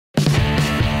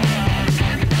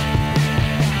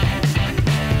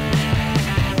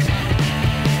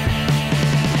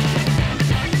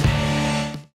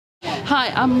Hi,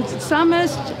 I'm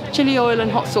Ntsama's chili oil and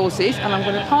hot sauces, and I'm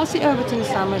going to pass it over to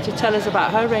Ntsama to tell us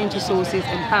about her range of sauces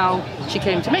and how she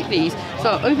came to make these.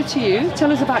 So over to you.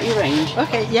 Tell us about your range.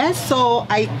 Okay, yes. So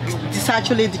this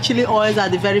actually the chili oils are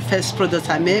the very first products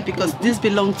I made, because this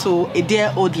belonged to a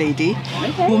dear old lady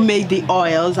who made the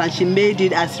oils, and she made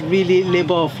it as really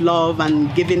labor of love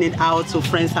and giving it out to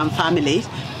friends and family.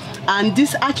 And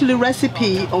this actually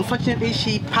recipe, unfortunately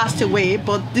she passed away,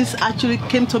 but this actually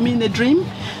came to me in a dream.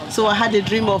 So I had a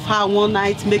dream of her one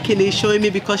night making it, showing me,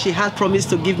 because she had promised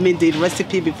to give me the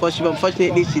recipe before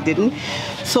unfortunately she didn't.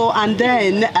 So, and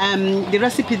then the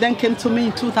recipe then came to me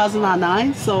in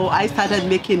 2009. So I started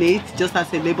making it just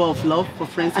as a labor of love for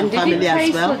friends and family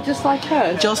as well. Taste just like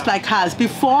hers? Just like hers.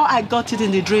 Before I got it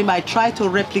in the dream, I tried to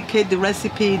replicate the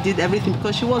recipe, did everything,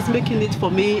 because she was making it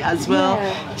for me as well.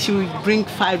 Yeah. She would bring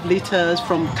 5 liters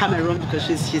from Cameroon, because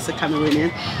she's a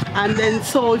Cameroonian. And then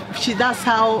so that's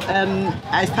how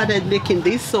I started making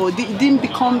this. So it didn't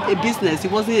become a business.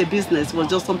 It wasn't a business. It was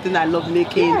just something I love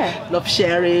making, love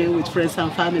sharing with friends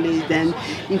and family. Then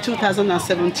in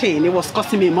 2017, it was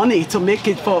costing me money to make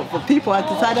it for people. I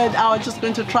decided I was just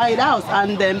going to try it out,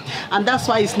 and that's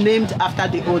why it's named after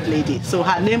the old lady. So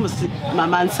her name was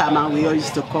Mama Ntsama, we all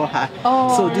used to call her.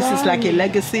 Oh, so this is like a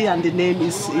legacy, and the name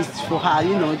is for her,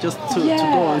 you know, just to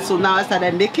go on. So now I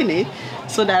started making it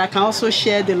so that I can also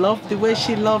share the love, the way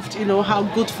she loved, you know, how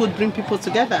good food bring people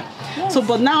together. Yes. So,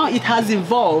 but now it has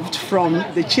evolved from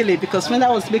the chili, because when I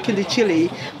was making the chili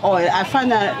oil,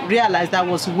 I realized I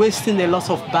was wasting a lot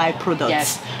of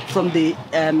byproducts from the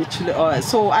chili oil.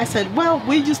 So I said, well,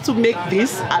 we used to make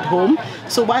this at home,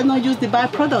 so why not use the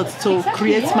byproducts to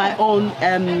create my own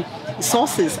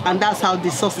sauces? And that's how the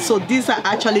sauces, so these are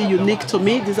actually unique to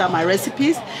me. These are my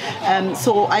recipes.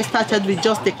 So I started with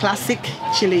just the classic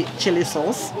chili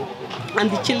sauce. And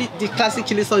the classic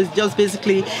chili sauce is just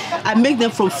basically, I make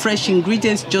them from fresh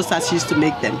ingredients, just as I used to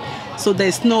make them. So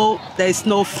there's no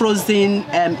frozen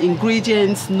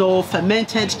ingredients, no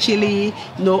fermented chili,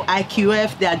 no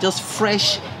IQF. They are just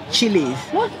fresh chilies.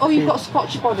 What? Oh, you've got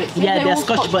Scotch bonnets. Yeah, they're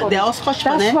Scotch, but they're all Scotch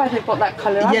bonnet. That's why they've got that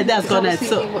colour. Yeah, that's got it.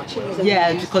 So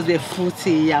because they're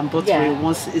fruity and buttery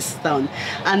once it's done.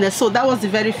 And so that was the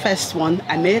very first one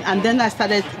I made, and then I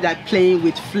started like playing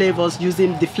with flavors,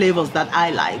 using the flavors that I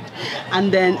liked,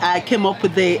 and then I came up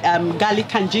with the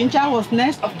garlic and ginger was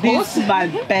next. Of course, this is my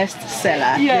best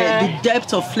seller. Yeah, the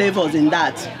depth of flavors in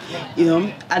that, you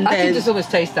know. And I then can just always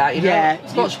taste that. You know?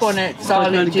 Scotch bonnet,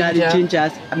 garlic, ginger,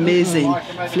 amazing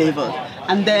flavor.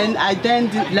 And then I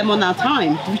did lemon and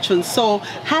thyme, which one. So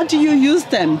how do you use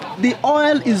them? The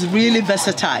oil is really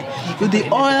versatile. With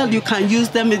the oil, you can use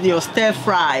them in your stir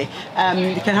fry.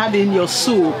 You can have it in your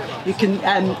soup. You can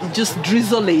just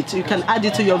drizzle it. You can add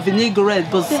it to your vinaigrette,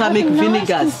 balsamic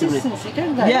vinegars.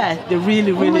 Yeah, they're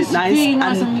really nice. Really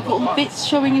nice, and you've got bits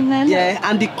showing in there. Yeah,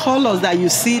 and the colors that you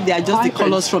see, they are just the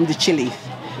colors from the chili.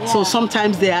 So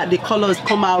sometimes the colors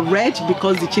come out red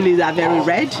because the chilies are very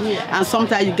red, and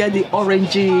sometimes you get the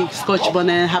orangey Scotch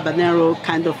bonnet habanero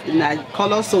kind of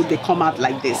color, so they come out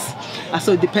like this. And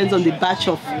so it depends on the batch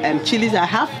of chilies I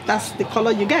have. That's the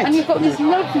color you get. And you've got this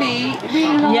lovely,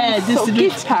 really nice sort of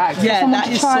gift pack. Yeah,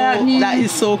 that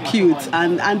is so cute,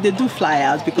 and they do fly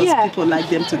out because people like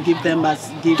them to give them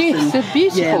as gifts. They're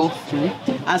beautiful.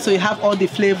 And so you have all the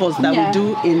flavors that we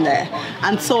do in there,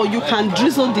 and so you can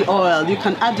drizzle the oil. You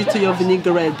can add it to your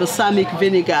vinaigrette, balsamic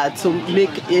vinegar, to make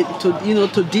it to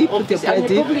dip with your bread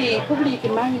dip. Probably you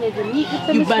can marinate the meat with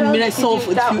them. You marinate, so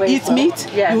if you eat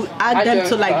meat, you add them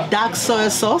to like dark soy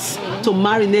sauce to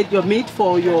marinate your meat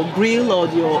for your grill or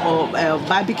your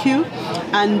barbecue,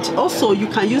 and also you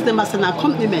can use them as an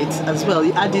accompaniment as well.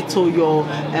 You add it to your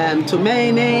to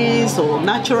mayonnaise or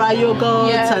natural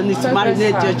yogurt, and it's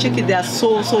marinate your chicken. They are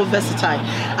so versatile.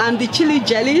 And the chili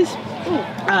jellies.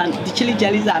 And the chili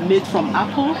jellies are made from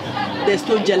apple. There's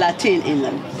no gelatin in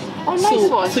them. Oh, nice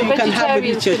one. So you can have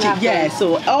it with your chicken. Yeah,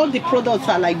 so all the products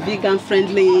are like vegan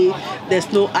friendly.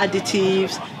 There's no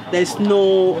additives. There's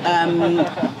no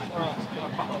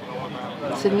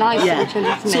It's a nice little chili,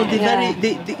 isn't so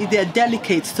it? they're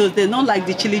delicate, so they're not like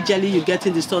the chili jelly you get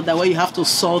in the store that way you have to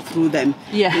saw through them.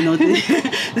 Yeah, you know,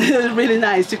 they're really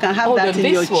nice. You can have that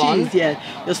in your cheese.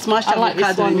 Yeah, your smashed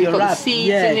avocado in your wrap. Seeds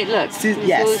in it, look.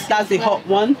 Yes, that's the hot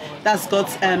one. That's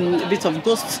got a bit of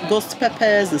ghost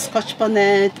peppers, the Scotch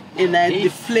bonnet, and then the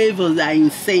flavors are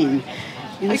insane.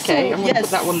 Okay, I'm going to put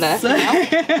that one there. For now.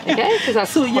 Okay, because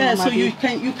that's so you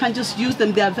can just use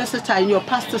them. They are versatile in your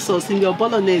pasta sauce, in your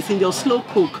bolognese, in your slow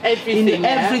cook, everything,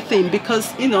 everything.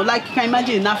 Because like you can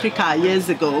imagine in Africa years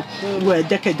ago, where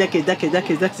decades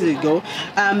ago,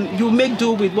 you make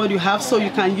do with what you have. So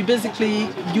you basically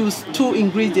use 2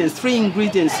 ingredients, 3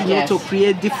 ingredients, to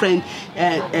create different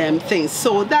things.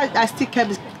 So that I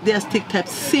still kept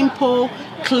simple,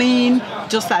 clean,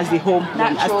 just as the home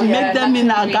one. I make them in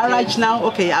our garage now.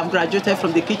 Okay, I've graduated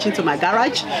from the kitchen to my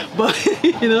garage, but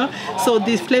so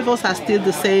the flavors are still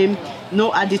the same.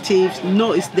 No additives,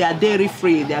 they are dairy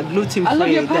free, they are gluten free. I love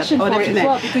your passion for it as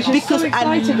well, because you're so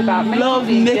excited about making love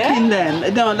these, making them.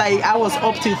 Like I was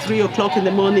up till 3 o'clock in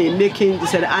the morning making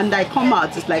this, and I come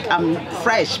out, it's like I'm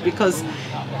fresh because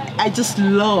I just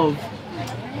love.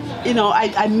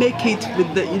 I make it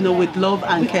with with love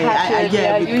and care.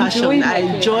 With passion. I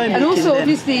enjoy making them. And also,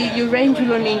 obviously, your range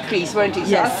will only increase, won't it?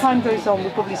 So yes. as time goes on,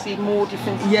 we'll probably see more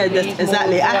different. Yeah,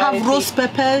 exactly. I have roast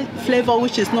pepper flavor,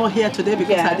 which is not here today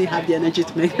because I didn't have the energy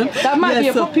to make them. That might be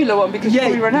a popular one because you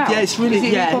probably run out. Yeah, it's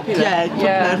really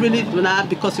popular. Really run out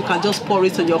because you can just pour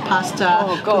it on your pasta,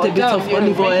 put a bit of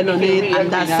olive oil on it,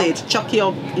 and that's it. Chuck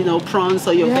your prawns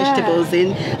or your vegetables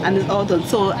in, and it's all done.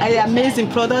 So, amazing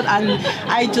product, and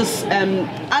I just.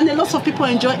 And a lot of people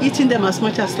enjoy eating them as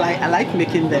much as I like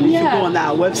making them. If you go on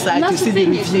our website, you see the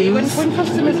reviews. When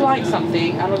customers like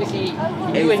something, and obviously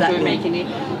you enjoy making it,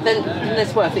 then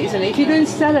it's worth it, isn't it? If you don't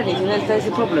sell anything, there's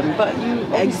a problem. But you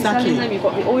obviously selling them, you've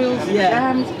got the oils, the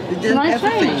jams, it's a nice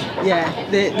range. Yeah,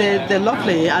 they're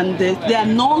lovely, and they are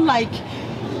not like.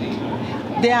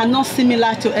 They are not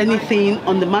similar to anything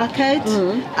on the market,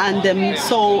 and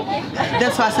so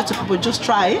that's why I said to people, just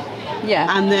try it.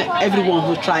 Yeah. And everyone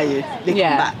who try it, they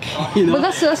come back. Well,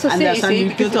 that's and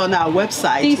you go on our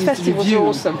website. These festivals are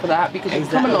awesome for that because you can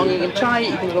come along, you can try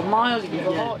it, you can go mild, you can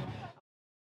go hot.